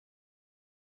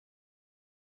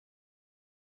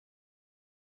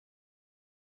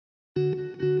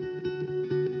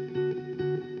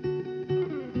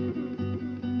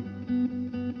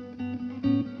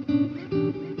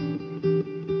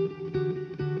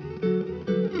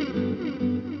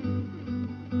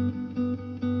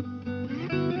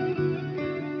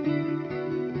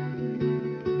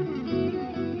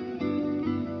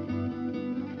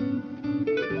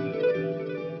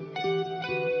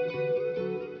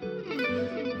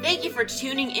Thank you for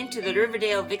tuning into the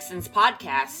Riverdale Vixens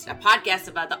podcast, a podcast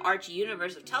about the Archie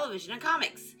universe of television and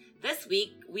comics. This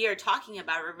week, we are talking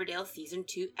about Riverdale Season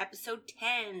 2, Episode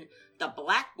 10, The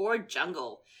Blackboard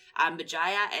Jungle. I'm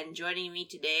Bajaya, and joining me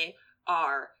today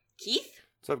are Keith.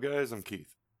 What's up, guys? I'm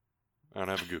Keith. I don't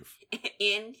have a goof.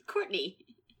 And Courtney.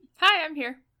 Hi, I'm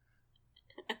here.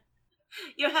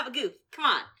 You don't have a goof. Come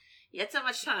on. You had so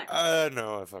much time.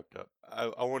 No, I fucked up.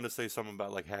 I wanted to say something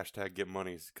about, like, hashtag get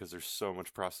monies, because there's so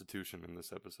much prostitution in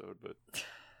this episode, but...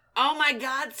 Oh my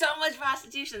god, so much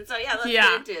prostitution. So yeah, let's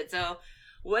get into it. So,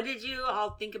 what did you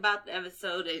all think about the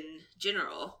episode in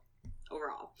general,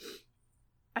 overall?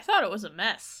 I thought it was a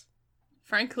mess,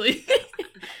 frankly.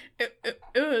 it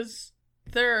was...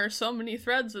 There are so many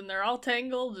threads, and they're all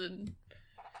tangled, and...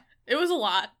 It was a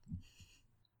lot.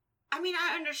 I mean,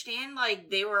 I understand, like,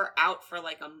 they were out for,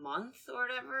 like, a month or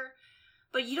whatever,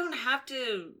 but you don't have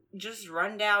to just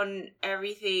run down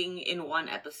everything in one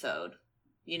episode,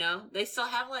 you know? They still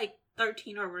have, like,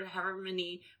 13 or however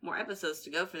many more episodes to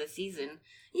go for the season.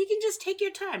 You can just take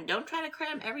your time. Don't try to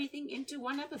cram everything into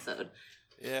one episode.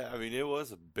 Yeah, I mean, it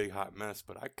was a big hot mess,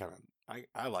 but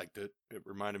I liked it. It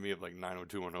reminded me of, like,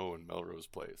 90210 in Melrose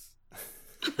Place.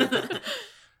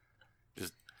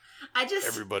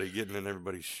 Everybody getting in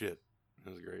everybody's shit. It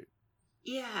was great.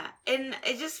 Yeah, and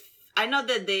I know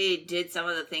that they did some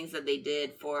of the things that they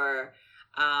did for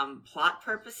plot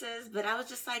purposes, but I was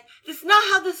just like, this is not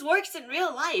how this works in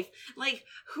real life. Like,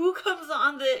 who comes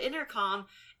on the intercom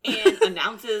and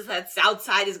announces that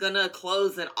Southside is gonna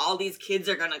close and all these kids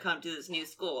are gonna come to this new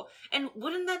school? And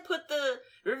wouldn't that put the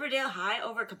Riverdale High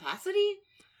over capacity?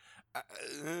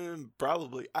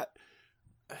 Probably.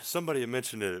 Somebody had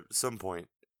mentioned it at some point.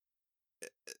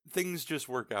 Things just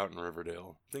work out in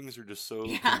Riverdale. Things are just so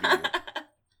convenient.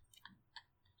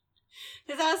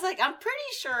 Because I was like, I'm pretty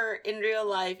sure in real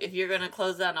life, if you're going to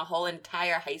close down a whole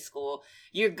entire high school,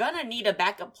 you're going to need a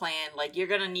backup plan. Like, you're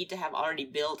going to need to have already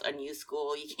built a new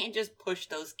school. You can't just push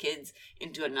those kids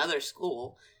into another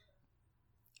school.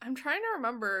 I'm trying to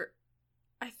remember.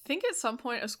 I think at some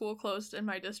point a school closed in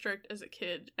my district as a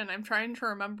kid, and I'm trying to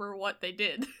remember what they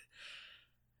did.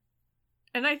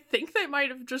 And I think they might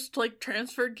have just, like,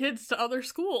 transferred kids to other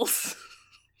schools.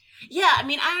 Yeah, I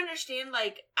mean, I understand,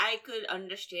 like, I could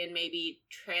understand maybe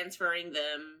transferring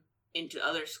them into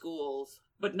other schools,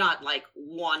 but not, like,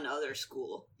 one other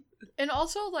school. And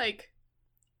also, like,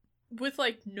 with,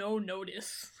 like, no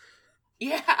notice.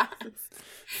 Yeah.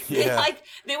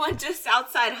 They went to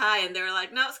Southside High, and they were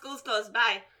like, no, school's closed,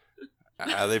 bye.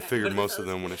 They figured most of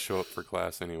them wouldn't show up for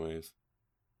class anyways.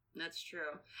 That's true.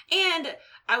 And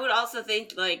I would also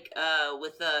think, like,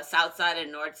 with the South Side and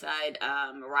North Side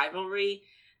rivalry,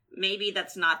 maybe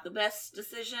that's not the best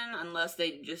decision unless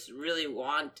they just really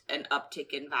want an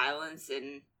uptick in violence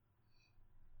and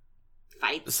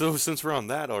fights. So since we're on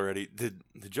that already, did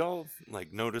y'all,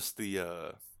 like, notice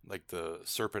the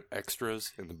serpent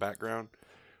extras in the background?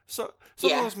 So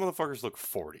some of those motherfuckers look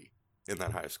 40 in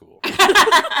that high school.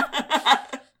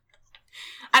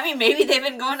 I mean, maybe they've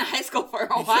been going to high school for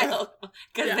a while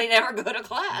because they never go to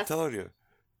class. I'm telling you.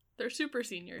 They're super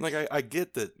seniors. Like, I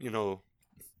get that, you know,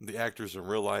 the actors in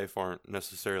real life aren't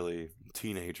necessarily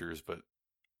teenagers, but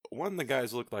one of the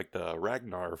guys looked like the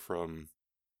Ragnar from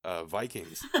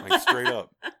Vikings. Like, straight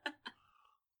up.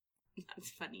 That's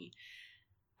funny.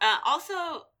 Also,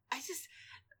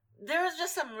 there was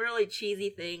just some really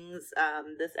cheesy things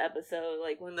this episode.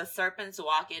 Like, when the serpents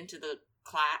walk into the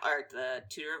class or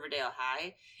to Riverdale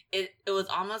High, it was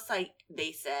almost like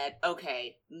they said,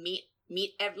 okay,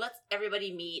 let's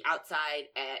everybody meet outside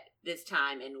at this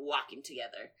time and walking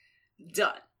together.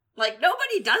 Done. Like,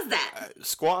 nobody does that.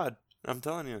 Squad, I'm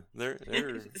telling you, they're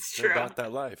about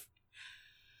that life.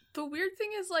 The weird thing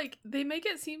is, like, they make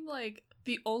it seem like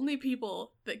the only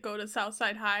people that go to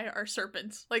Southside High are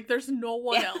serpents. Like, there's no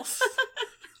one else.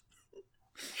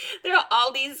 There are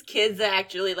all these kids that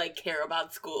actually, like, care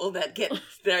about school that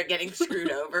are getting screwed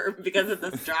over because of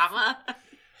this drama.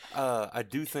 I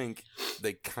do think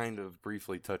they kind of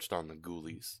briefly touched on the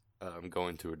Ghoulies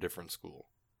going to a different school.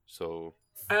 So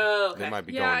they might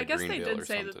be going to Greenville or something. Yeah, I guess they did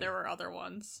say that there were other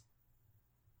ones.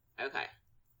 Okay.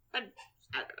 But,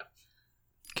 I don't know.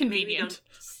 Convenient.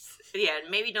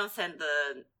 Maybe don't send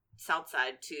the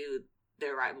Southside to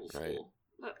their rival school. Right.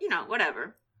 But, you know,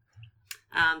 whatever.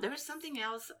 There was something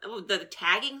else. Oh, the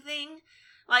tagging thing.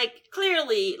 Like,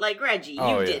 clearly, like, Reggie,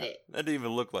 you did it. That didn't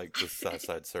even look like the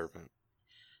Southside Serpent.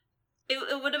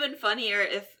 It would have been funnier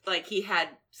if, like, he had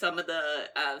some of the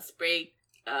spray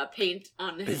paint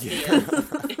on his hands.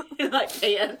 Like,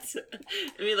 hands.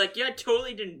 I mean, like, yeah, I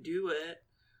totally didn't do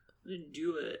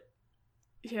it.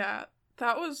 Yeah,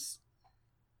 that was...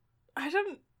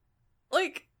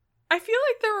 like, I feel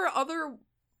like there were other...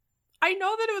 I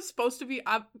know that it was supposed to be...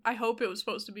 I hope it was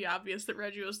supposed to be obvious that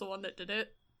Reggie was the one that did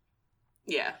it.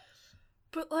 Yeah.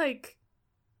 But, like,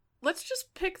 let's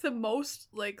just pick the most,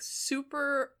 like,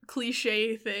 super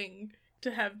cliche thing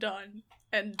to have done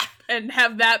and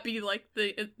have that be, like,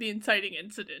 the inciting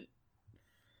incident.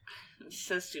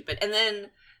 So stupid. And then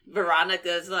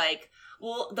Veronica's like,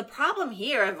 well, the problem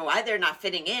here of why they're not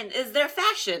fitting in is their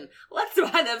fashion. Let's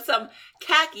buy them some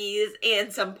khakis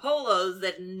and some polos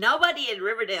that nobody in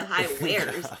Riverdale High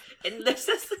wears. And let's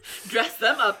just dress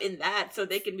them up in that so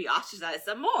they can be ostracized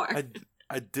some more.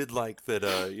 I did like that,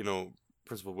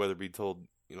 Principal Weatherby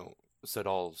said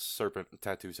all serpent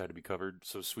tattoos had to be covered,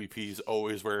 so Sweet Pea's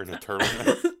always wearing a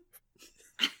turtleneck.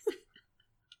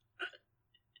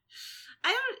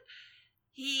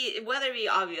 Weatherby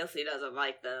obviously doesn't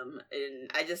like them,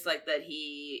 and I just like that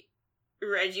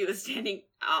Reggie was standing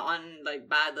on, like,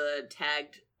 by the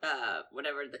tagged,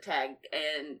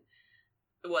 and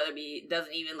Weatherby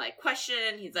doesn't even, like,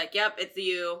 question. He's like, yep, it's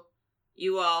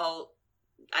you all,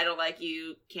 I don't like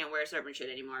you, can't wear serpent shit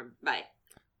anymore, bye.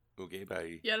 Okay,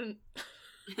 bye.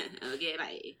 Okay,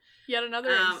 bye. Yet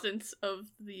another instance of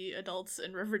the adults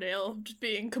in Riverdale just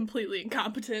being completely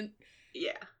incompetent.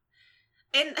 Yeah.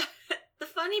 And the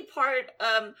funny part,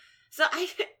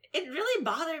 it really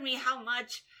bothered me how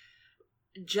much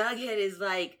Jughead is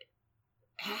like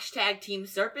hashtag Team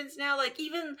Serpents now. Like,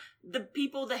 even the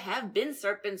people that have been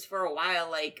Serpents for a while,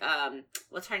 like,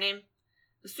 what's her name?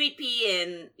 Sweet Pea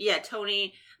and,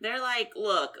 Tony, they're like,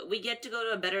 look, we get to go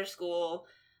to a better school.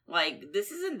 Like,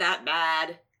 this isn't that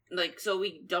bad. Like, so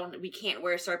we can't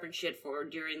wear serpent shit for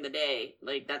during the day.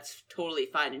 Like, that's totally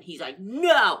fine. And he's like,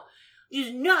 no,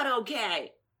 it's not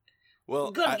okay. Well,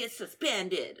 I'm gonna get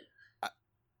suspended.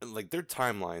 Like, their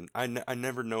timeline, I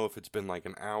never know if it's been like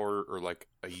an hour or like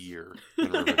a year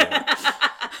in Riverdale.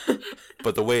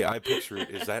 But the way I picture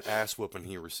it is that ass whooping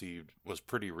he received was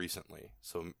pretty recently.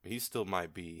 So he still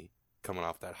might be coming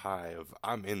off that high of,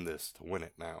 I'm in this to win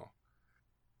it now.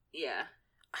 Yeah.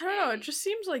 I don't know, it just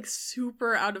seems like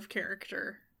super out of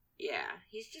character. Yeah,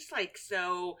 he's just like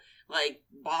so, like,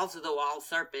 balls to the wall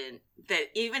serpent that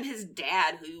even his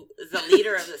dad, who is the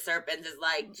leader of the serpents, is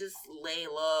like, just lay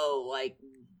low, like,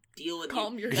 deal with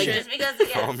Calm your like,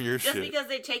 shit. Calm your shit. Because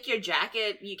they take your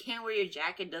jacket, you can't wear your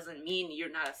jacket doesn't mean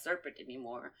you're not a serpent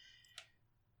anymore.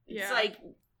 Yeah. It's like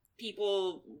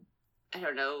people, I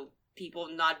don't know, people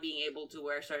not being able to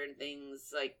wear certain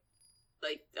things, like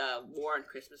War on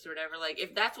Christmas or whatever. Like,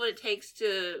 if that's what it takes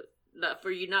for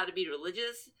you not to be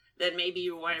religious, then maybe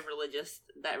you weren't religious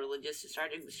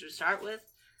to start with.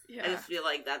 Yeah. I just feel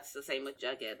like that's the same with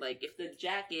Jughead. Like, if the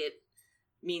jacket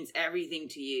means everything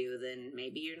to you, then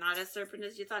maybe you're not as serpent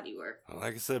as you thought you were.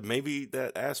 Like I said, maybe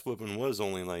that ass whooping was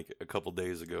only like a couple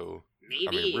days ago. Maybe.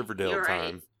 I mean, Riverdale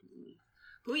time. Right.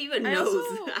 Who even knows?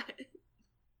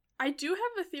 I do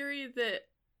have a theory that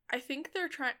I think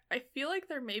I feel like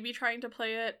they're maybe trying to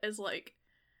play it as, like,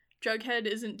 Jughead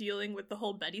isn't dealing with the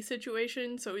whole Betty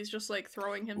situation, so he's just, like,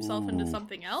 throwing himself into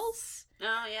something else.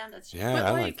 Oh, yeah, that's true. Yeah, but,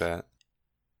 I like that.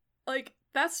 Like,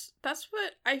 that's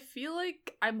what I feel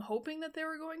like I'm hoping that they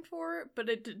were going for, but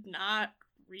it did not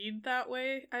read that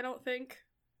way, I don't think.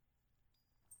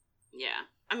 Yeah.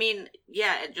 I mean,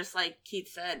 yeah, just like Keith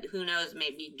said, who knows,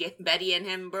 maybe Betty and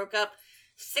him broke up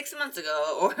 6 months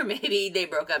ago, or maybe they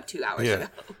broke up 2 hours ago.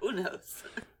 Who knows?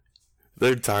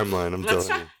 Their timeline, I'm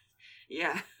telling you.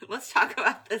 Yeah, let's talk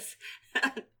about this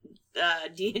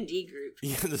D&D group.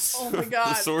 Yeah, oh my God.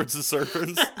 The Swords of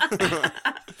Serpents.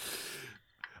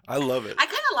 I love it. I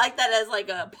kind of like that as like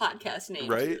a podcast name,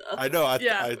 right? Too, I know. I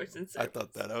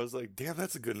thought that. I was like, damn,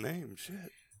 that's a good name. Shit.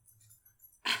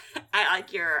 I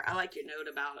like your note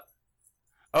about.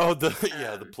 Oh, the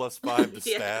 +5 to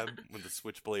stab with the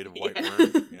switchblade of white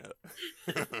worm. Yeah,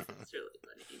 it's really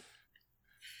funny.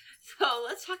 So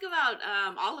let's talk about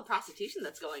all the prostitution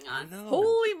that's going on.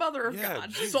 Holy mother of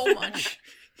God, geez. So much.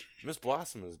 Miss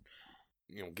Blossom is,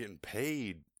 getting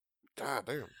paid. God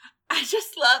damn. I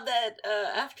just love that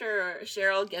after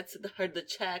Cheryl gets the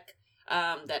check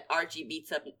that Archie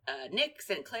beats up Nick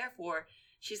St. Clair for,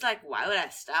 she's like, "Why would I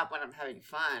stop when I'm having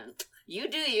fun? You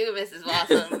do you, Mrs.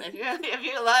 Blossom.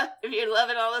 if you're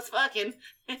loving all this fucking,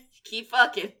 keep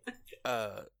fucking."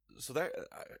 So that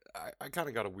I kind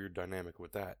of got a weird dynamic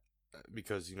with that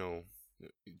because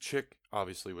Chick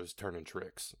obviously was turning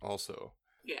tricks also.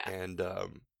 Yeah. And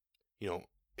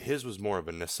his was more of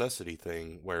a necessity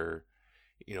thing where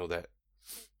that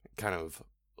kind of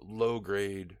low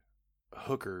grade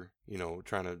hooker,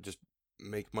 trying to just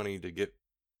make money to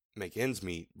make ends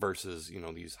meet versus,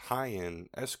 these high end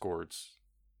escorts,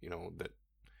 that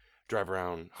drive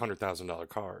around $100,000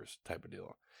 cars type of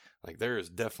deal. Like, there is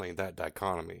definitely that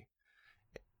dichotomy.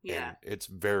 Yeah. And it's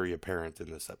very apparent in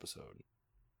this episode.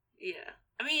 Yeah.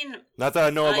 I mean, not that I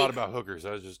know a lot like- about hookers.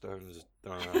 I was just throwing it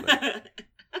out there.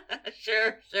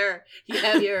 Sure. You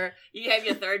have your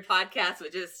third podcast,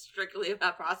 which is strictly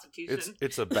about prostitution.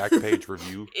 It's a back page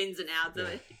review. Ins and outs of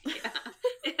Yeah.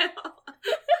 it. Yeah.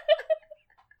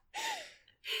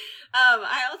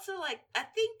 I also I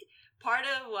think part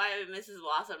of why Mrs.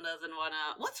 Blossom doesn't want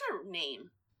to. What's her name?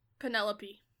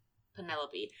 Penelope.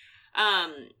 Penelope.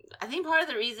 I think part of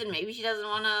the reason maybe she doesn't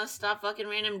want to stop fucking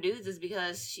random dudes is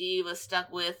because she was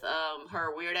stuck with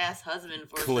her weird ass husband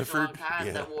for Clifford, such a long time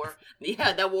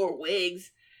yeah. that wore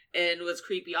wigs and was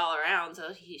creepy all around. So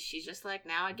she's just like,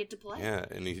 now I get to play. Yeah,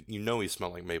 and he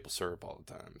smelled like maple syrup all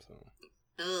the time. So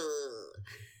Ugh.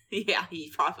 Yeah, he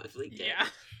probably did. Yeah.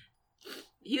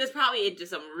 He was probably into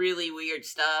some really weird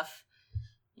stuff,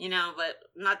 but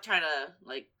I'm not trying to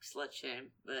slut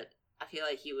shame, but I feel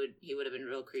like he would have been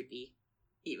real creepy.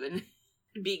 Even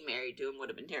being married to him would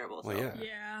have been terrible. Well, so.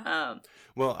 yeah. Yeah.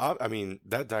 Well, I mean,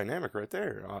 that dynamic right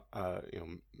there.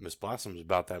 Miss Blossom's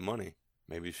about that money.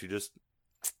 Maybe she's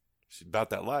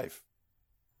about that life.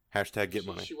 Hashtag get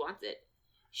money. She wants it.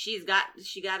 She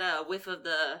got a whiff of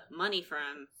the money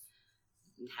from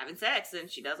having sex, and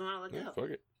she doesn't want to let Yeah, go. fuck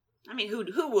it. I mean, who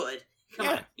would? Come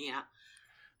Yeah. on, yeah.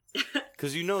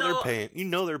 Because So- they're paying.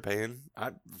 They're paying.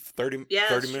 30 Yeah,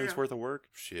 that's minutes true. worth of work.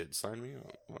 Shit, sign me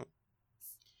up. Well,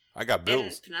 I got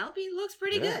bills. And Penelope looks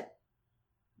pretty Yeah. good.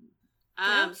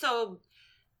 Yeah. So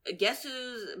guess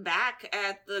who's back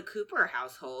at the Cooper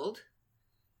household?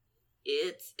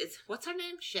 It's what's her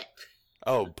name? Shit.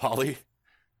 Oh, Polly.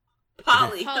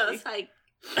 Polly. I Polly. was like,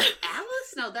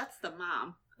 Alice? No, that's the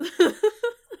mom.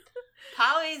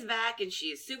 Polly's back and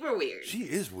she's super weird. She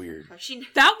is weird.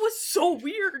 That was so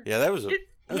weird. Yeah, that was a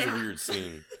Yeah. weird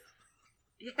scene.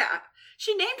 Yeah.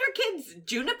 She named her kids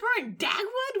Juniper and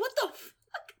Dagwood? What the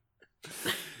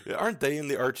fuck? Yeah, aren't they in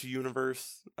the Archie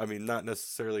universe? I mean, not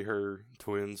necessarily her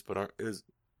twins, but is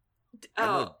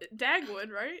Oh,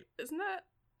 Dagwood, right? Isn't that?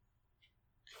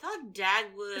 I thought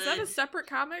Dagwood. Is that a separate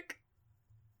comic?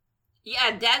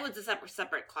 Yeah, Dagwood's a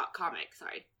separate comic,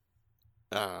 sorry.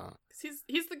 'Cause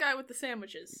he's the guy with the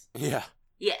sandwiches. yeah,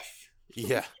 Yes.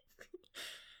 yeah.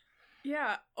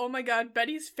 Yeah. Oh my god,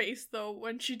 Betty's face though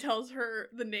when she tells her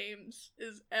the names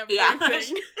is Yeah.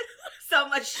 everything. So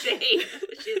much shade.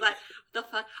 She's like, the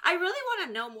fuck? I really want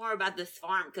to know more about this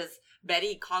farm because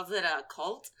Betty calls it a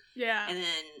cult, Yeah. and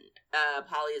then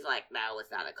Polly's like, no,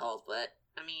 it's not a cult, but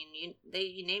I mean,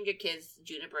 you named your kids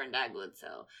Juniper and Dagwood,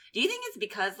 so do you think it's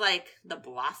because the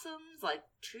blossoms,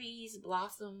 trees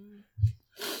blossom?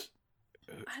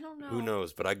 I don't know. Who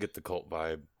knows? But I get the cult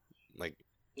vibe. Like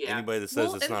Yeah, anybody that says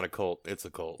Well, it's and- not a cult, it's a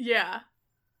cult. Yeah.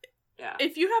 yeah.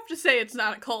 If you have to say it's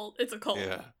not a cult, it's a cult.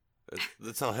 Yeah,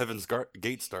 that's how Heaven's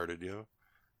Gate started, yo.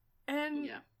 And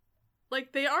Yeah.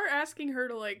 they are asking her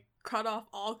to cut off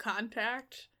all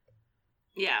contact.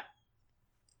 Yeah.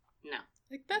 No.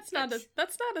 That's not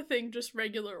a thing just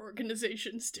regular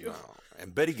organizations do. No.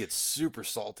 And Betty gets super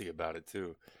salty about it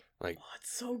too. Like, Oh,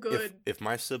 it's so good. if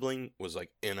my sibling was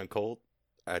in a cult,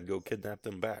 I'd go kidnap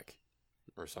them back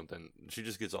or something. She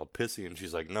just gets all pissy and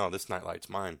she's like, "No, this nightlight's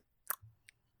mine."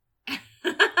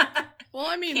 Well,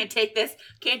 I mean, Can't take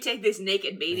this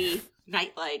naked baby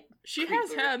nightlight. she has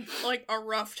creeper. had a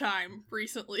rough time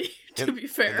recently, to In- be In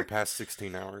the fair. past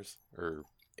 16 hours or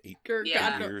 8 Or,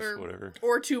 Yeah. God, years, or, whatever.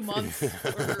 or 2 months.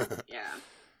 Or, Yeah.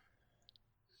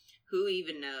 Who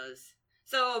even knows?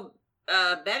 So,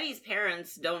 Betty's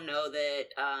parents don't know that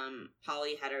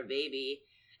Polly had her baby,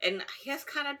 and I guess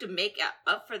kind of to make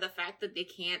up for the fact that they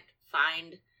can't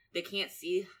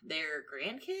see their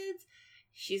grandkids.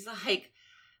 She's like,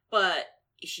 but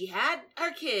she had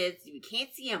her kids. We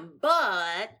can't see them,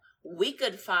 but we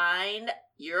could find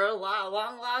your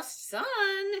long lost son.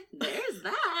 There's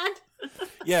that.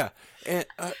 Yeah, and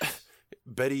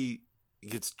Betty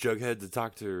gets Jughead to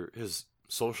talk to his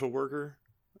social worker.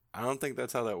 I don't think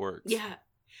that's how that works. Yeah.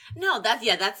 No,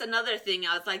 that's another thing.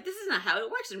 I was like, this is not how it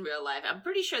works in real life. I'm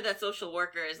pretty sure that social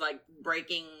worker is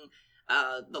breaking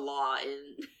the law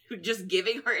and just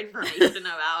giving her information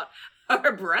about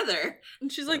her brother.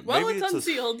 and she's like, well, Maybe it's it's a-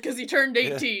 unsealed because he turned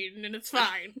Yeah. 18 and it's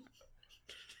fine.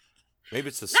 Maybe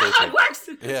it's a That's how it serpent. works.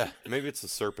 Yeah, maybe it's a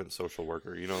serpent social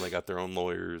worker. They got their own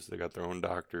lawyers, they got their own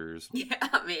doctors. Yeah,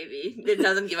 maybe. It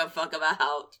doesn't give a fuck about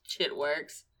how shit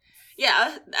works.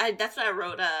 Yeah, that's why I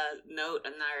wrote a note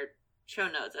in our show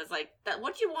notes. I was like, that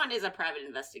what you want is a private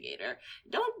investigator.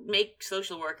 Don't make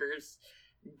social workers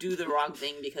do the wrong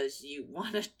thing because you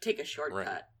want to take a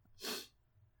shortcut.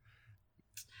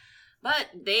 But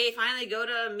they finally go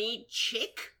to meet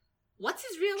Chick. What's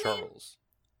his real name?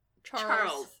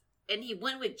 Charles. And he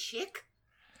went with Chick?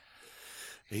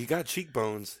 He got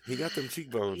cheekbones. He got them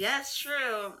cheekbones. Yes,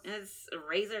 true. It's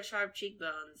razor sharp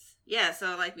cheekbones. Yeah,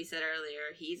 so like we said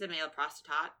earlier, he's a male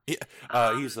prostitute.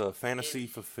 Yeah, he's a fantasy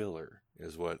fulfiller,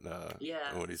 is what.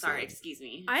 Yeah. What he Sorry, said. excuse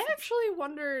me. I actually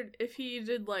wondered if he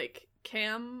did like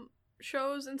cam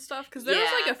shows and stuff because there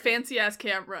was like a fancy ass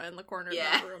camera in the corner of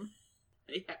that room.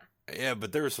 Yeah. Yeah,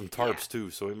 but there were some tarps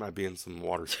too, so he might be in some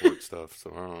water sport stuff.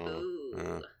 So I don't know.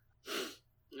 Ooh.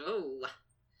 Oh.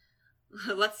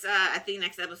 Let's. I think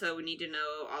next episode we need to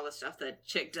know all the stuff that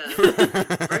Chick does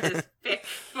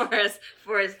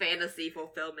for his fantasy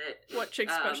fulfillment. What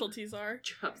Chick's specialties are?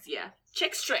 Jobs, yeah.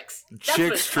 Chick's tricks.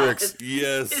 Chick's tricks.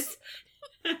 Yes.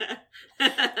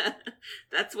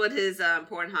 That's what his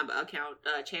Pornhub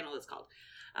channel is called.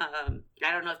 I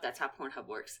don't know if that's how Pornhub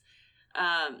works.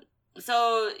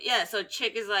 So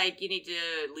Chick is like, you need to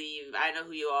leave. I know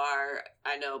who you are.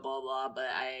 I know blah blah, but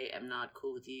I am not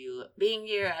cool with you being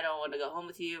here. I don't want to go home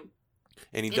with you.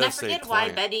 And he does I say forget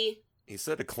client. why Betty. He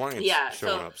said a client's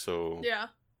showing up. So yeah.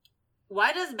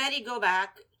 Why does Betty go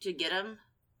back to get him?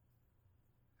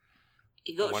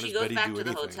 She goes Betty back do to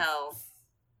the anything? hotel.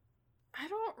 I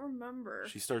don't remember.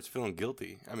 She starts feeling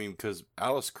guilty. I mean, because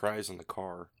Alice cries in the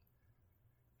car.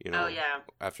 You know. Oh yeah.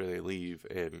 After they leave,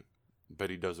 and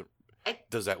Betty does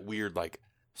that weird like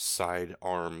side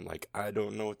arm, like I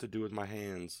don't know what to do with my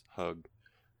hands hug.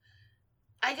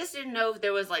 I just didn't know if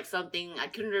there was like something. I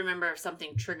couldn't remember if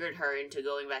something triggered her into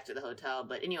going back to the hotel.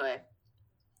 But anyway,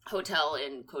 hotel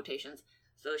in quotations.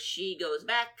 So she goes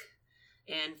back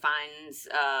and finds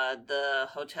the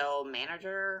hotel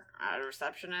manager,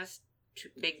 receptionist,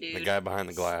 big dude, The guy behind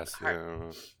the glass.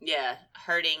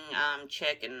 hurting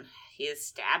Chick, and he has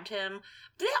stabbed him.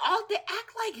 They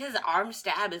act like his arm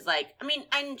stab is like. I mean,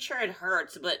 I'm sure it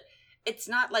hurts, but it's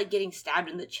not like getting stabbed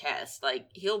in the chest. Like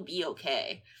he'll be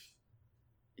okay.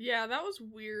 Yeah, that was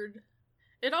weird.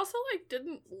 It also like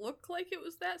didn't look like it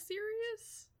was that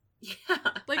serious. Yeah,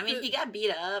 Like I mean, he got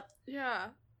beat up. Yeah,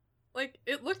 like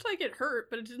it looked like it hurt,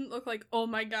 but it didn't look like, oh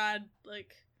my god,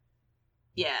 like.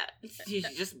 Yeah, he's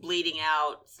just bleeding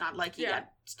out. It's not like he got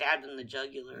stabbed in the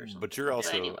jugular or something. But you're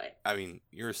also, anyway. I mean,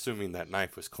 you're assuming that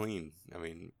knife was clean. I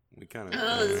mean, we kind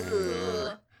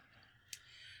of.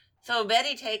 So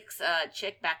Betty takes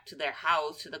Chick back to their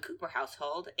house, to the Cooper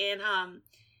household, and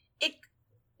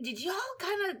did y'all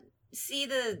kind of see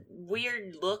the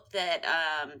weird look that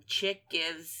Chick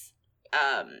gives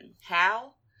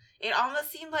Hal? It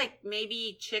almost seemed like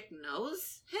maybe Chick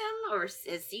knows him or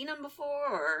has seen him before,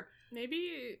 or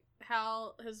maybe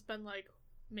Hal has been like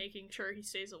making sure he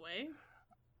stays away.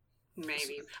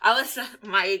 Maybe.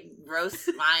 My gross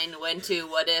mind went to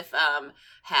what if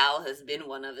Hal has been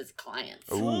one of his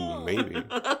clients. Ooh, maybe.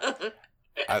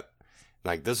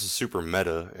 Like, this is super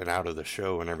meta and out of the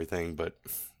show and everything, but,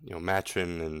 you know,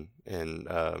 Machen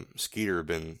and Skeeter have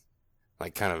been,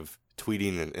 like, kind of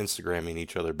tweeting and Instagramming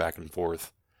each other back and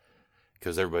forth.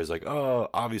 Because everybody's like, oh,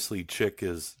 obviously Chick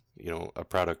is, you know, a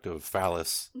product of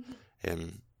phallus.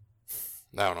 And,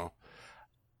 I don't know.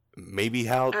 Maybe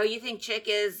Hal... Oh, you think Chick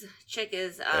is...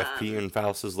 FP and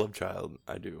Phallus's love child.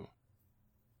 I do.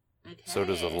 Okay. So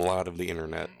does a lot of the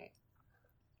internet. Right.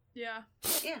 Yeah.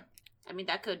 Yeah. I mean,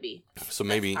 that could be. So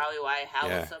maybe... That's probably why Hal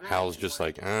was so mad. Hal's just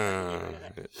like, I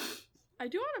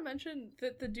do want to mention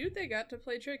that the dude they got to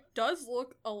play Chick does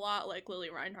look a lot like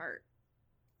Lily Reinhart.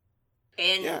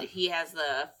 And he has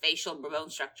the facial bone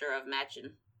structure of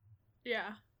Machen.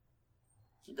 Yeah.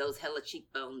 Those hella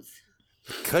cheekbones.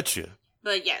 Cut you.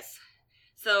 But yes.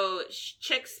 So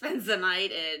Chick spends the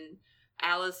night and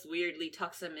Alice weirdly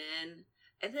tucks him in.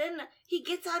 And then he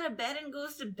gets out of bed and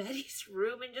goes to Betty's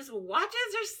room and just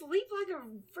watches her sleep like a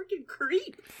freaking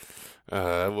creep.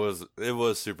 It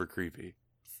was super creepy.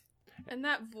 And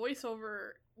that voiceover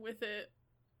with it.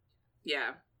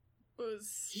 Yeah.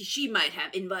 Was... She might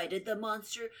have invited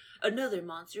another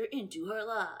monster into her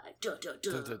life. Duh, duh,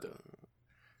 duh. Dun, dun, dun.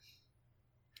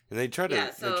 And they try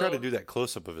to do that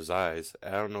close up of his eyes.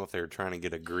 I don't know if they were trying to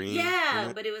get a green.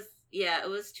 Yeah, but it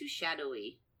was too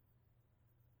shadowy.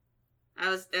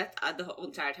 The whole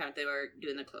entire time they were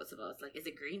doing the close up, I was like, "Is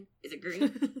it green? Is it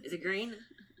green? Is it green?"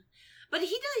 But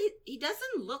he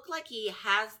doesn't look like he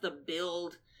has the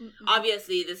build. Mm-mm.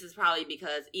 Obviously, this is probably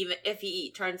because even if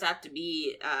he turns out to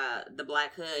be the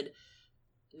Black Hood,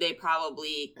 they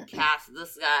probably cast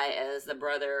this guy as the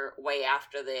brother way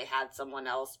after they had someone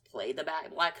else play the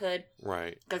Black Hood.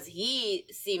 Right. Because he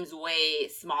seems way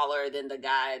smaller than the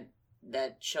guy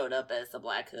that showed up as the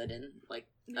Black Hood in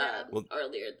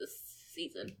earlier this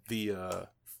season. The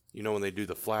when they do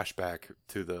the flashback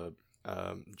to the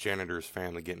janitor's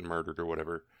family getting murdered or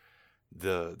whatever,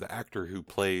 the actor who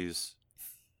plays,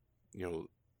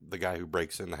 the guy who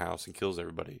breaks in the house and kills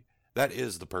everybody, that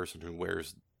is the person who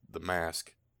wears the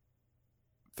mask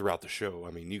throughout the show.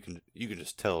 I mean, you can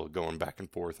just tell going back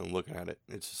and forth and looking at it.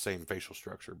 It's the same facial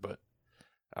structure, but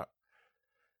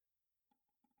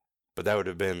that would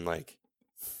have been like,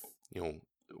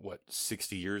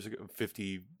 60 years ago,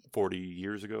 50, 40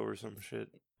 years ago or some shit.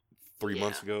 3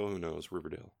 months ago, who knows?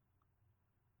 Riverdale.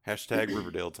 Hashtag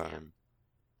Riverdale time.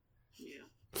 Yeah.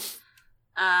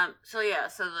 So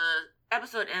the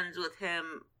episode ends with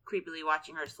him creepily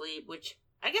watching her sleep, which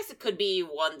I guess it could be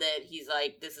one that he's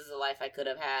like, this is the life I could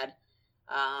have had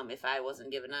if I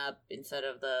wasn't given up instead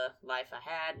of the life I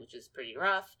had, which is pretty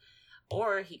rough.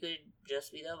 Or he could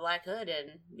just be the Black Hood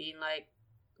and being like,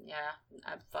 yeah,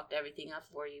 I fucked everything up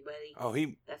for you, buddy. Oh,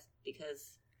 that's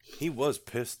because he was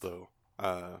pissed though.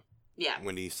 Yeah.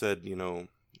 When he said,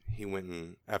 he went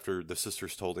and, after the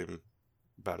sisters told him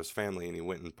about his family, and he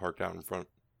went and parked out in front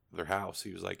of their house,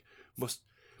 he was like, must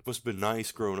have been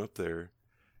nice growing up there.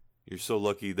 You're so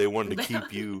lucky they wanted to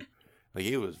keep you. Like,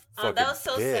 he was fucking that was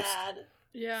so pissed. sad.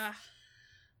 Yeah.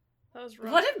 That was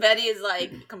rough. What if Betty is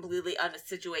like completely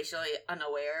situationally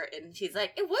unaware, and she's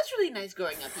like, "It was really nice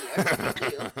growing up here."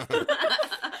 Thank you.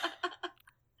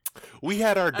 We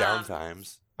had our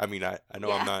downtimes. I mean, I know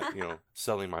Yeah. I'm not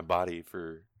selling my body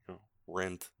for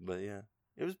rent, but yeah,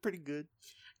 it was pretty good.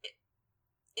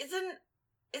 Isn't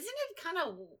it kind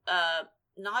of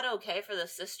not okay for the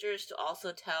sisters to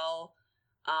also tell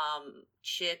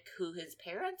Chick who his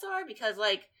parents are, because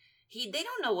like they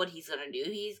don't know what he's gonna do.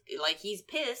 He's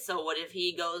pissed. So what if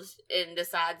he goes and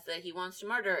decides that he wants to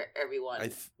murder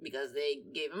everyone because they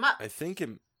gave him up? I think it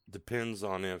depends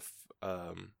on if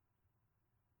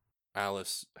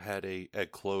Alice had a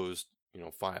closed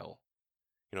file.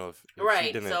 If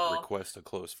she didn't request a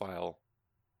closed file,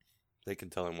 they can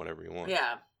tell him whatever he wants.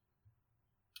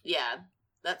 Yeah.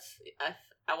 That's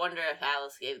I wonder if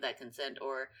Alice gave that consent,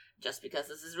 or just because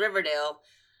this is Riverdale,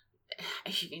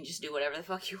 you can just do whatever the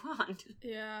fuck you want.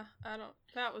 Yeah,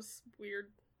 that was weird.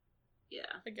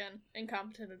 Yeah. Again,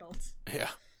 incompetent adults.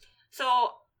 Yeah.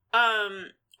 So,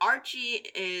 Archie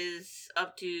is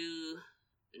up to,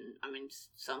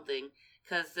 something,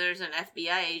 because there's an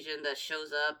FBI agent that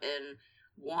shows up and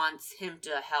wants him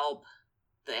to help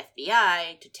the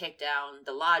FBI to take down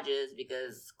the lodges,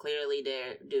 because clearly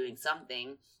they're doing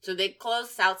something. So they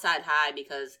close Southside High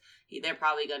because they're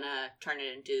probably gonna turn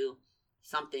it into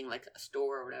something like a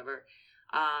store or whatever.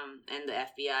 And the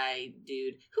FBI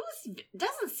dude, who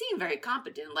doesn't seem very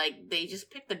competent, like they just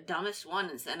picked the dumbest one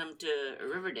and sent him to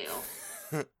Riverdale.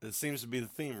 It seems to be the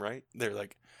theme, right? They're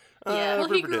like, yeah. Well,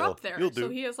 Riverdale, he grew up there, so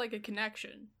he has like a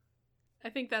connection.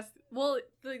 I think that's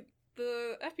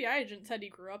the FBI agent said he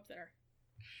grew up there.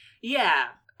 Yeah,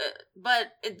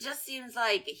 but it just seems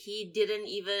like he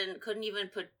couldn't even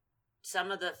put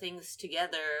some of the things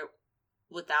together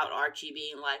without Archie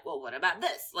being like, well, what about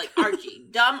this? Like, Archie,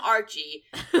 dumb Archie,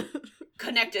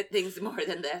 connected things more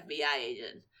than the FBI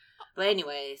agent. But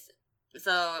anyways,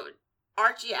 so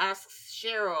Archie asks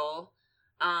Cheryl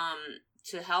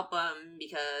to help him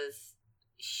because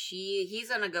he's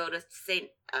gonna go to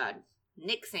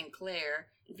Nick St. Clair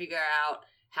and figure out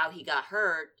how he got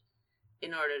hurt,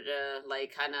 in order to,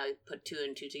 like, kind of put two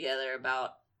and two together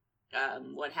about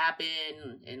what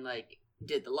happened and, like,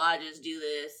 did the lodges do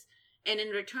this? And in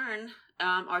return,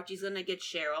 Archie's gonna get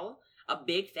Cheryl a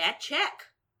big fat check.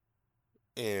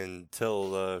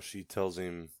 Until she tells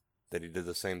him that he did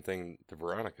the same thing to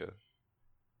Veronica.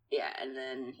 Yeah, and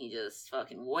then he just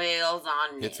fucking wails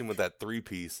on Nick. Hits him with that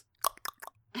 3-piece.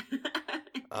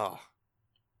 Oh.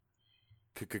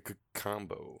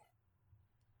 Combo.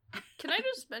 Can I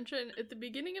just mention, at the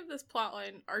beginning of this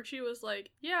plotline, Archie was like,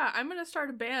 yeah, I'm gonna start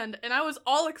a band, and I was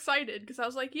all excited, because I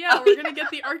was like, yeah, we're gonna get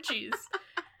the Archies.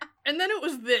 And then it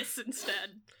was this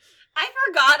instead. I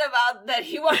forgot about that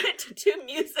he wanted to do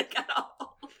music at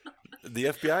all. The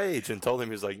FBI agent told him,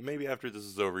 he was like, maybe after this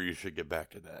is over, you should get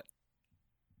back to that.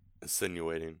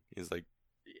 Insinuating. He's like...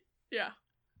 Yeah.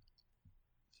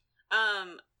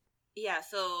 Yeah,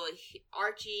 so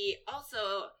Archie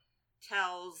also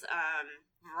tells,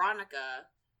 Veronica,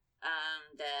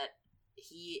 that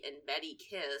he and Betty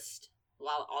kissed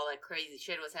while all that crazy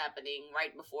shit was happening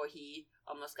right before he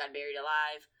almost got buried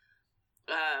alive.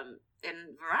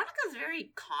 And Veronica's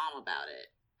very calm about it.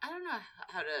 I don't know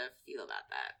how to feel about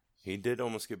that. He did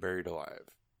almost get buried alive.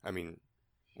 I mean,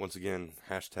 once again,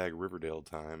 hashtag Riverdale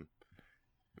time.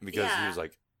 Because he was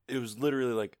like, it was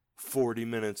literally like 40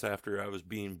 minutes after I was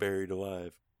being buried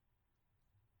alive.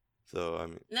 So, I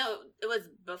mean... No, it was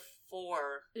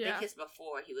before. Yeah. They kissed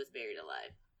before he was buried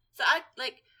alive. So I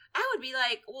would be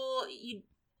like, well,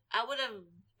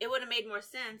 it would have made more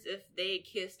sense if they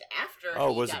kissed after.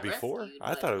 Oh, he was got it before? rescued, I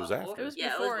but thought it was before- after. It was Yeah,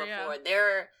 before, it was yeah.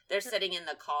 before. They're sitting in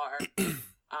the car,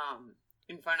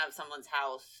 in front of someone's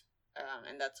house,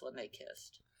 and that's when they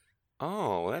kissed.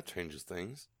 Oh, that changes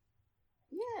things.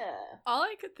 Yeah. All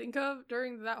I could think of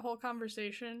during that whole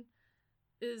conversation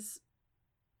is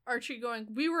Archie going,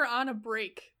 "We were on a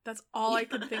break." That's all I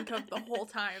could think of the whole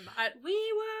time.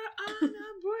 We were on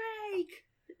a break.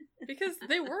 Because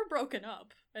they were broken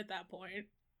up at that point.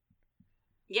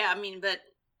 Yeah, I mean, but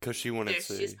Because she wanted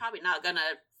to she's probably not gonna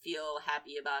feel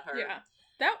happy about her. Yeah.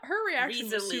 Her reaction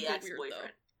was recently super ex-boyfriend. weird, though.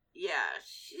 Yeah,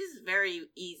 she's very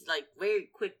easy, very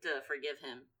quick to forgive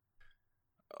him.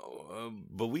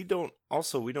 But we don't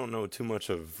know too much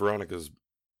of Veronica's,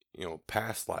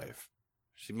 past life.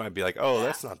 She might be like, oh, Yeah.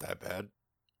 that's not that bad.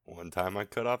 One time I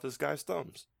cut off this guy's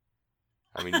thumbs.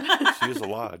 I mean, she is a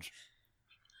lodge.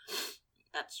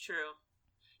 That's true.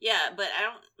 Yeah, but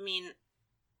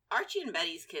Archie and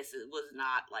Betty's kiss was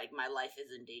not like my life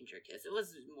is in danger kiss. It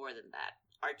was more than that.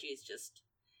 Archie's just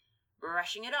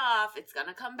brushing it off. It's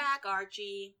gonna come back,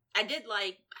 Archie. I did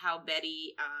like how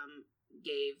Betty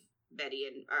gave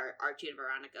Archie and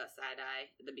Veronica side eye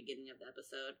at the beginning of the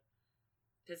episode.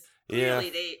 Because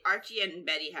clearly Archie and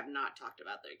Betty have not talked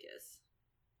about their kiss.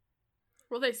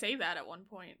 Well, they say that at one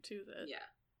point, too. That Yeah.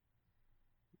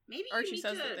 Maybe Archie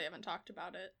says that they haven't talked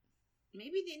about it.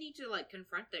 Maybe they need to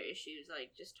confront their issues,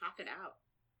 just talk it out.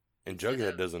 And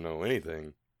Jughead doesn't know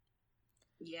anything.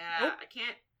 Yeah, Nope. I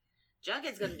can't.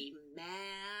 Jughead's gonna be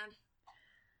mad.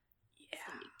 He's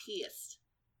gonna be pissed.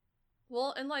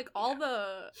 Well, and all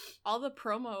the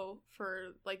promo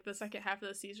for the second half of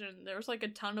the season, there was a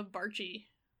ton of Barchi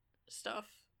stuff.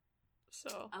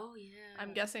 So Oh yeah.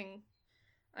 I'm guessing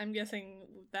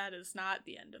that is not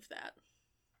the end of that.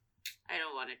 I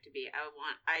don't want it to be.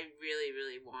 I really,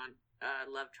 really want a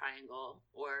love triangle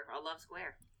or a love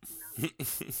square. Who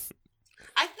knows?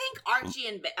 I think Archie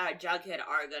and Jughead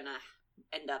are gonna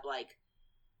end up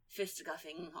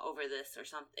fisticuffing over this or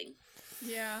something.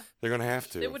 Yeah, They're gonna have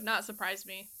to. it would not surprise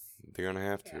me. They're gonna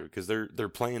have to because they're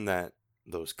playing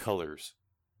those colors.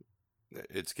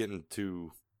 It's getting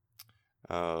to,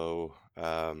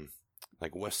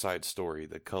 West Side Story.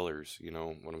 The colors, you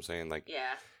know what I'm saying?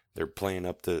 Yeah. They're playing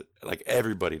up to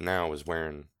everybody now is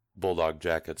wearing bulldog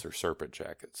jackets or serpent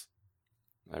jackets.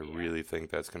 I really think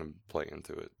that's gonna play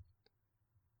into it.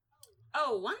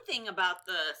 Oh, one thing about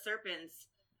the serpents,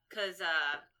 because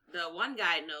the one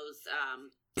guy knows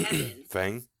Kevin.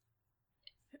 Fang?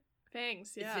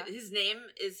 Fangs, yeah. His name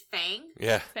is Fang.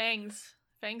 Yeah. Fangs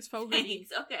Fogarty. Fangs,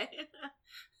 okay.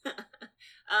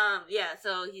 Yeah,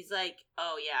 so he's like,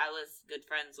 oh yeah, I was good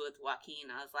friends with Joaquin.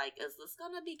 I was like, is this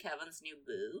gonna be Kevin's new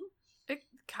boo? It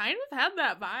kind of had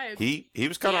that vibe. He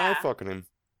was kind of Yeah. eye fucking him.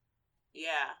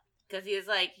 Yeah, because he was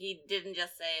he didn't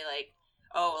just say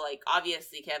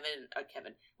obviously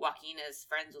Joaquin is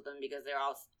friends with him because they're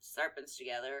all serpents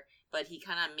together, but he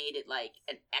kind of made it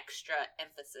an extra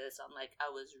emphasis on I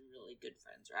was really good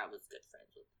friends, or I was good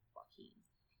friends with Joaquin.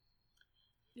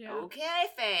 Yeah. Okay,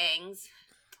 Fangs.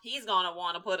 He's gonna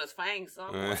want to put his fangs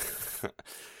somewhere.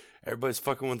 Everybody's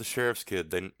fucking with the sheriff's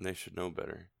kid. They should know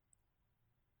better.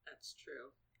 That's true.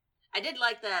 I did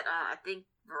like that. I think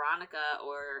Veronica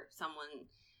or someone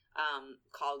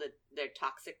called it their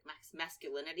toxic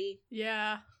masculinity,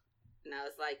 Yeah. and I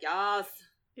was like, "Yas,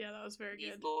 Yeah, that was very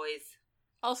these good. boys."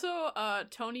 Also,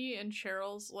 Tony and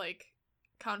Cheryl's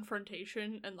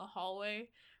confrontation in the hallway,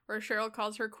 where Cheryl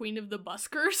calls her Queen of the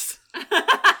Buskers,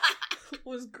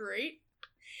 was great.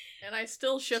 And I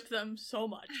still ship them so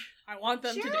much. I want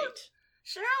them to Cheryl- date.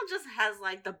 Cheryl just has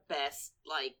the best.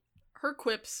 Her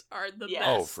quips are the Yeah. best.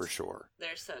 Oh, for sure.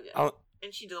 They're so good, I've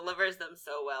and she delivers them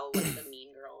so well with the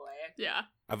mean girl way. Yeah.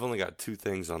 only got two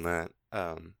things on that.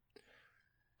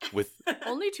 With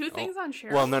Only two things on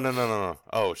Cheryl. well, no.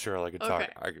 Oh, Cheryl, I could talk.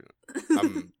 Okay.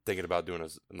 I'm thinking about doing a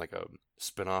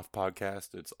spin-off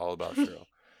podcast. It's all about Cheryl.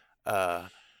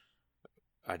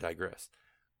 I digress.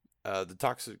 The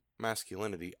toxic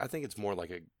masculinity, I think it's more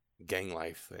like a gang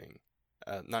life thing.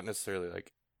 Not necessarily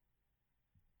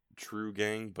true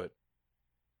gang, but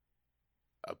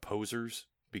opposers,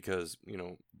 because,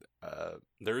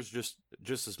 there's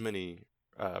just as many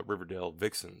Riverdale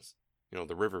vixens,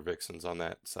 the river vixens on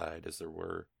that side as there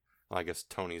were. Well, I guess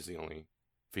Tony's the only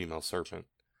female serpent.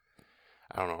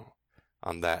 I don't know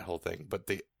on that whole thing. But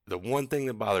the one thing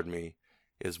that bothered me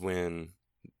is when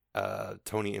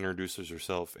Tony introduces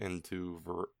herself to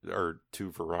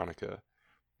Veronica,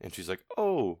 and she's like,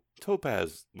 "Oh,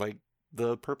 Topaz,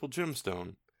 the purple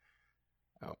gemstone."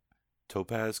 Oh,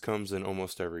 Topaz comes in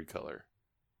almost every color.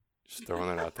 Just throwing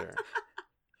that out there.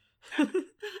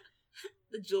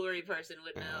 The jewelry person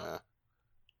would know.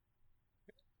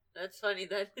 That's funny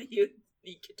that you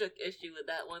took issue with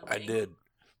that one thing. I did.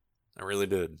 I really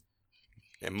did.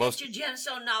 And Get your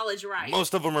gemstone knowledge right.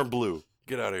 most of them are blue.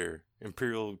 Get out of here.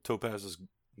 Imperial Topaz is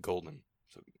golden.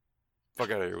 So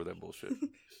fuck out of here with that bullshit.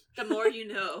 The more you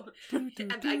know.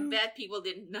 I bet people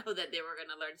didn't know that they were going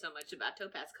to learn so much about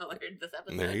topaz color in this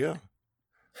episode. There you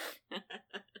go.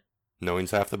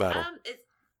 Knowing's half the battle.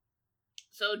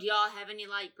 So do y'all have any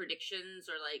like predictions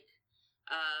or like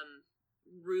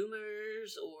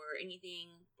rumors or anything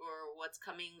for what's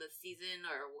coming this season?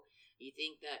 Or you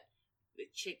think that the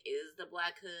chick is the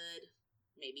Black Hood?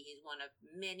 Maybe he's one of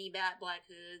many Black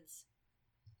Hoods.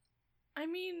 I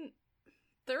mean,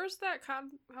 there was that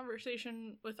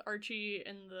conversation with Archie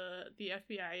and the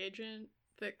FBI agent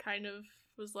that kind of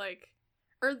was like,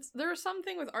 or there was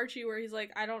something with Archie where he's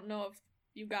like, I don't know if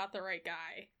you got the right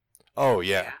guy. Oh,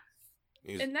 yeah.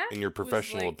 And that in your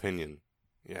professional like, opinion.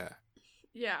 Yeah.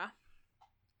 Yeah.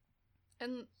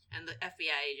 And the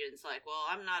FBI agent's like, well,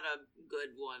 I'm not a good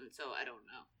one, so I don't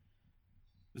know.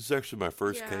 This is actually my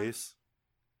first case.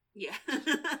 Yeah.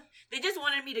 They just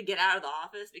wanted me to get out of the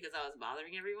office because I was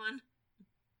bothering everyone.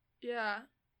 Yeah.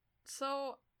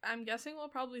 So, I'm guessing we'll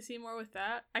probably see more with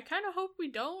that. I kind of hope we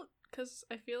don't, because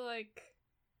I feel like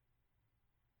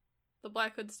the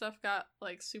Black Hood stuff got,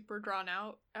 like, super drawn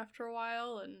out after a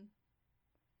while, and...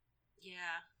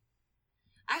 Yeah.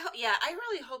 I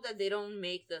really hope that they don't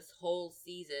make this whole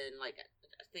season, like,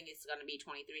 I think it's gonna be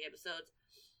 23 episodes.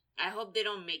 I hope they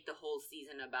don't make the whole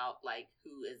season about, like,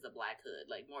 who is the Black Hood.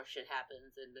 Like, more shit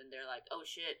happens, and then they're like, oh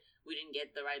shit, we didn't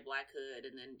get the right Black Hood,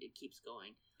 and then it keeps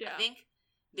going. Yeah. I think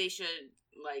they should,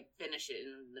 like, finish it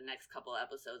in the next couple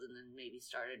episodes, and then maybe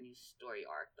start a new story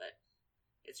arc, but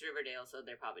it's Riverdale, so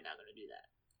they're probably not gonna do that.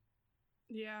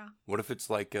 Yeah. What if it's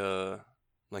like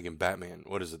in Batman?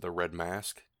 What is it, the Red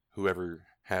Mask? Whoever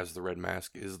has the Red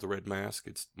Mask is the Red Mask.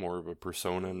 It's more of a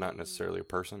persona, not necessarily a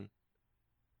person.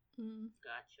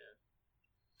 Gotcha.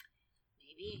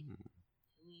 Maybe.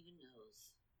 Who even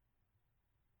knows?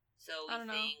 So we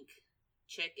think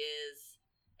Chick is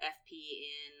FP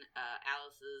in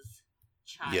Alice's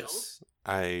child? Yes.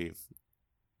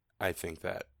 I think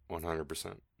that 100%.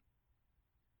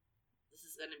 This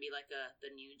is going to be like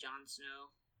the new Jon Snow.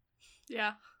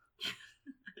 Yeah.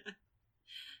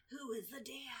 Who is the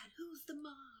dad? Who's the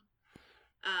mom?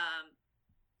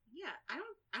 Yeah, I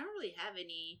don't really have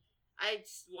any. I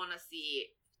just want to see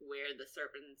where the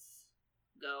serpents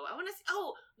go. I want to see.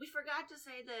 Oh, we forgot to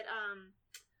say that.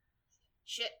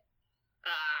 Shit.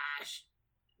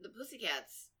 The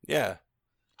Pussycats. Yeah.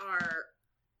 Are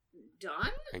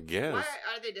done. I guess. Why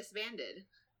are they disbanded?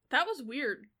 That was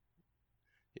weird.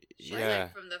 She's yeah.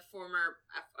 like from the former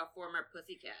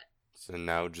Pussycat. So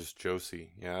now just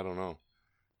Josie. Yeah, I don't know.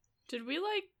 Did we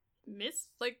like miss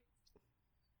like?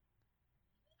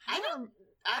 I don't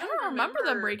remember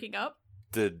them breaking up.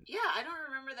 Yeah, I don't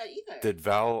remember that either. Did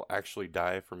Val actually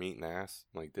die from eating ass?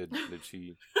 Like, did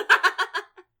she?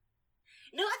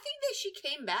 No, I think that she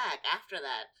came back after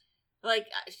that. Like,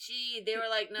 they were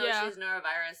like, no, Yeah. she's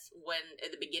neurovirus when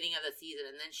at the beginning of the season,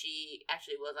 and then she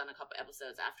actually was on a couple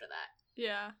episodes after that.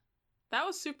 Yeah. That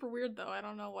was super weird, though. I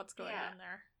don't know what's going on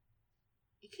there.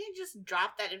 You can't just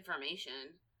drop that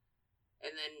information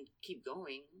and then keep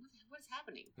going. What's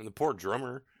happening? And the poor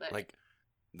drummer, But- like,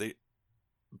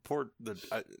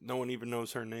 no one even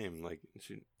knows her name. Like,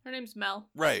 Her name's Mel.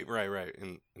 Right.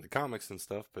 In the comics and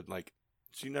stuff, but like,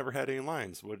 she never had any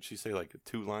lines. What did she say? Like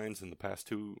 2 lines in the past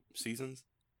 2 seasons?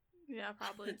 Yeah,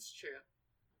 probably. It's true.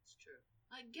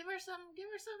 Like, give her some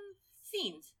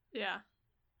scenes. Yeah.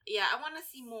 Yeah, I want to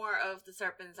see more of the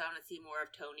serpents. I want to see more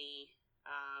of Tony.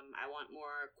 I want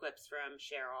more quips from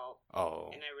Cheryl. Oh.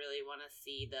 And I really want to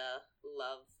see the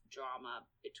love drama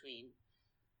between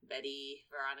Betty,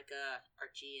 Veronica,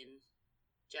 Archie, and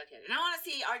Jughead. And I want to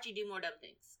see Archie do more dumb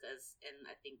things, and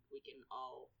I think we can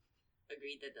all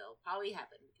agree that they'll probably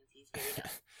happen because he's very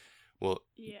dumb. Well,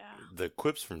 yeah. The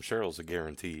quips from Cheryl's are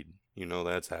guaranteed. You know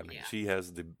that's happening. Yeah. She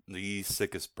has the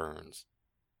sickest burns.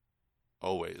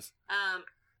 Always.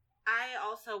 I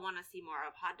also want to see more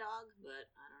of Hot Dog, but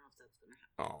I don't know if that's going to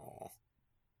happen. Oh.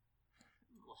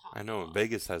 Well, Hot I know Dog.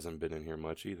 Vegas hasn't been in here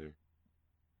much either.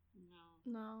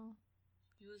 No.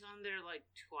 He was on there like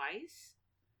twice,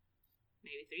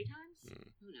 maybe 3 times.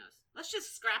 Mm. Who knows? Let's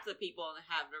just scrap the people and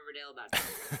have Riverdale about it.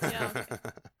 Yeah.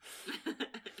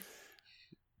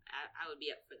 I would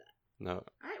be up for that. No.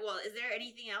 All right. Well, is there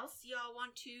anything else y'all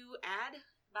want to add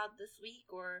about this week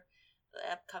or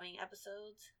the upcoming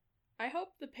episodes? I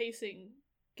hope the pacing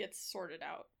gets sorted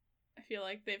out. I feel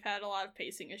like they've had a lot of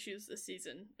pacing issues this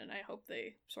season, and I hope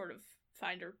they sort of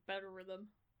find a better rhythm.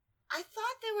 I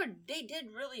thought they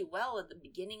did really well at the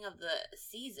beginning of the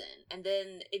season, and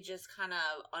then it just kind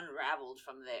of unraveled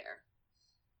from there.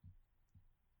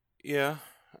 Yeah.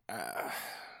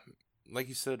 Like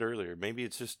you said earlier, maybe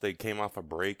it's just they came off a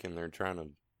break and they're trying to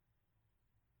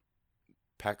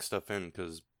pack stuff in,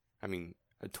 because, I mean,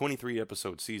 a 23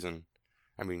 episode season,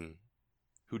 I mean,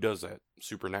 who does that?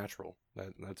 Supernatural.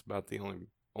 That's about the only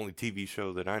TV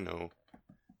show that I know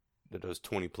that does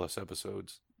 20 plus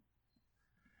episodes.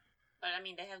 But I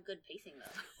mean, they have good pacing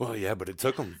though. Well, yeah, but it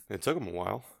took them a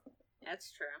while.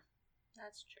 That's true.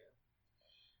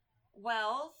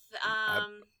 Well, I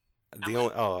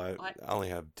only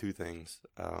have two things.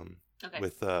 okay.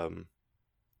 With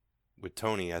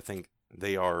Tony, I think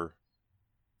they are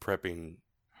prepping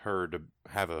her to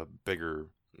have a bigger,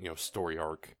 story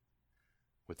arc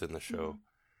within the show. Mm-hmm.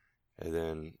 And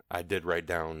then I did write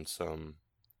down some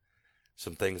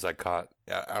things I caught.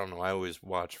 I don't know. I always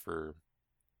watch for,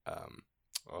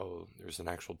 there's an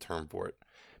actual term for it.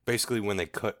 Basically, when they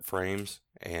cut frames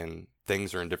and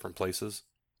things are in different places.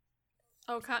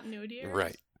 Oh, continuity errors?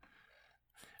 Right.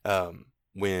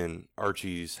 When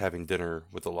Archie's having dinner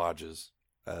with the Lodges,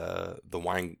 the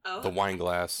wine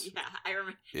glass. Yeah, I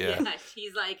remember. Yeah.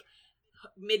 He's like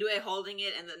midway holding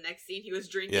it, and the next scene he was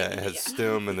drinking. Yeah, it has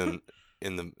stem, and then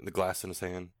in the glass in his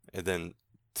hand, and then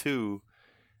two,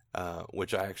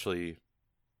 which I figured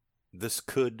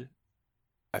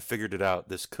it out.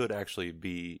 This could actually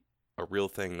be a real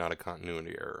thing, not a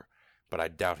continuity error. But I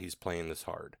doubt he's playing this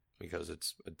hard because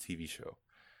it's a TV show.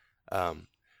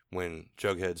 When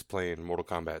Jughead's playing Mortal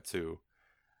Kombat 2,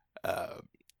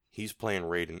 he's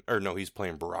playing he's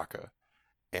playing Baraka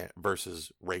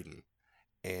versus Raiden.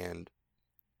 And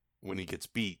when he gets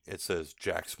beat, it says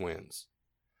Jax wins.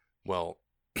 Well,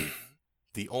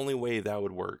 the only way that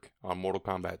would work on Mortal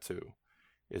Kombat 2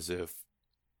 is if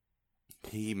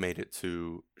he made it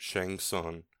to Shang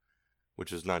Tsung,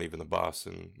 which is not even the boss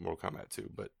in Mortal Kombat 2,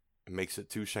 but it makes it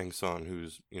to Shang Tsung,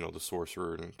 who's, the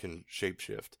sorcerer and can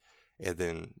shapeshift, and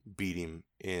then beat him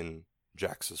in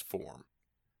Jax's form.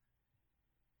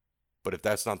 But if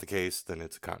that's not the case, then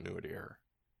it's a continuity error.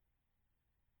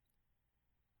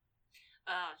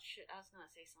 Oh, shit, I was going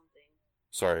to say something.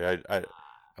 Sorry, I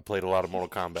played a lot of Mortal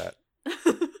Kombat.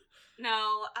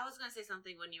 No, I was going to say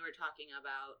something when you were talking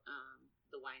about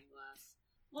the wine glass.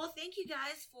 Well, thank you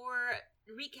guys for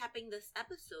recapping this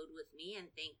episode with me, and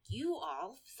thank you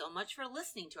all so much for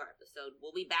listening to our episode.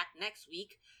 We'll be back next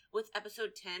week with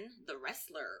episode 10, The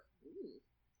Wrestler. Ooh,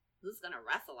 who's going to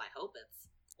wrestle? I hope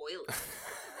it's spoilers.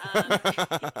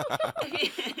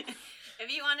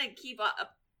 If you want to keep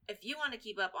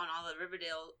up on all the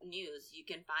Riverdale news, you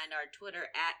can find our Twitter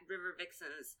at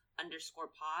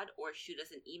RiverVixens_pod or shoot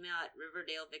us an email at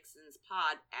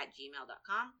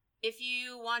RiverdaleVixenspod@gmail.com. If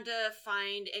you want to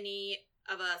find any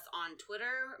of us on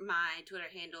Twitter, my Twitter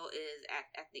handle is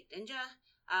 @EthnicNinja.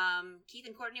 Keith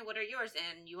and Courtney, what are yours?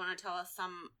 And you want to tell us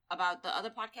some about the other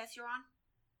podcasts you're on?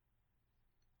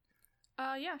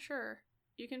 Yeah, sure.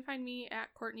 You can find me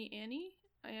at Courtney Annie,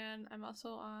 and I'm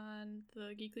also on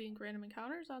the Geekly and Random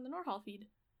Encounters on the Norhall feed.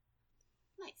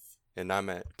 Nice. And I'm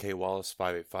at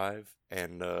KWallace585,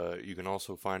 and you can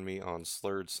also find me on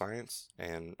Slurred Science,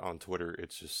 and on Twitter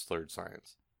it's just Slurred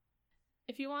Science.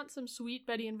 If you want some sweet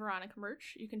Betty and Veronica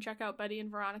merch, you can check out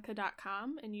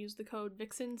bettyandveronica.com and use the code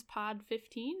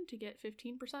VixensPod15 to get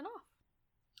 15% off.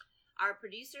 Our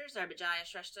producers are Bajaya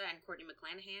Shrestha and Courtney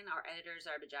McClanahan. Our editors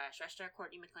are Bajaya Shrestha,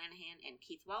 Courtney McClanahan, and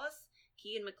Keith Wallace.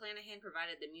 Keegan McClanahan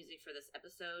provided the music for this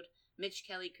episode. Mitch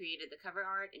Kelly created the cover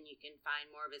art, and you can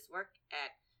find more of his work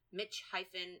at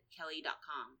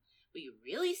mitch-kelly.com. We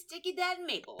really sticky that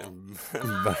maple.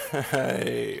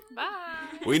 Bye.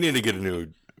 Bye. We need to get a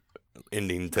new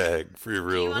ending tag for your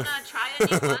real. Do you want to try a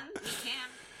new one? You can.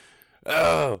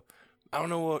 Oh, I don't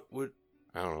know what.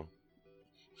 I don't know.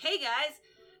 Hey guys,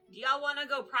 do y'all want to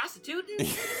go prostituting?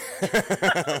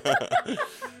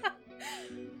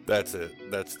 That's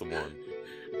it. That's the one.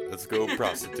 Let's go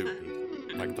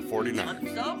prostituting. Like the 49.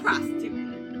 Let's go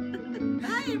prostituting.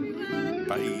 Bye everyone.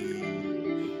 Bye.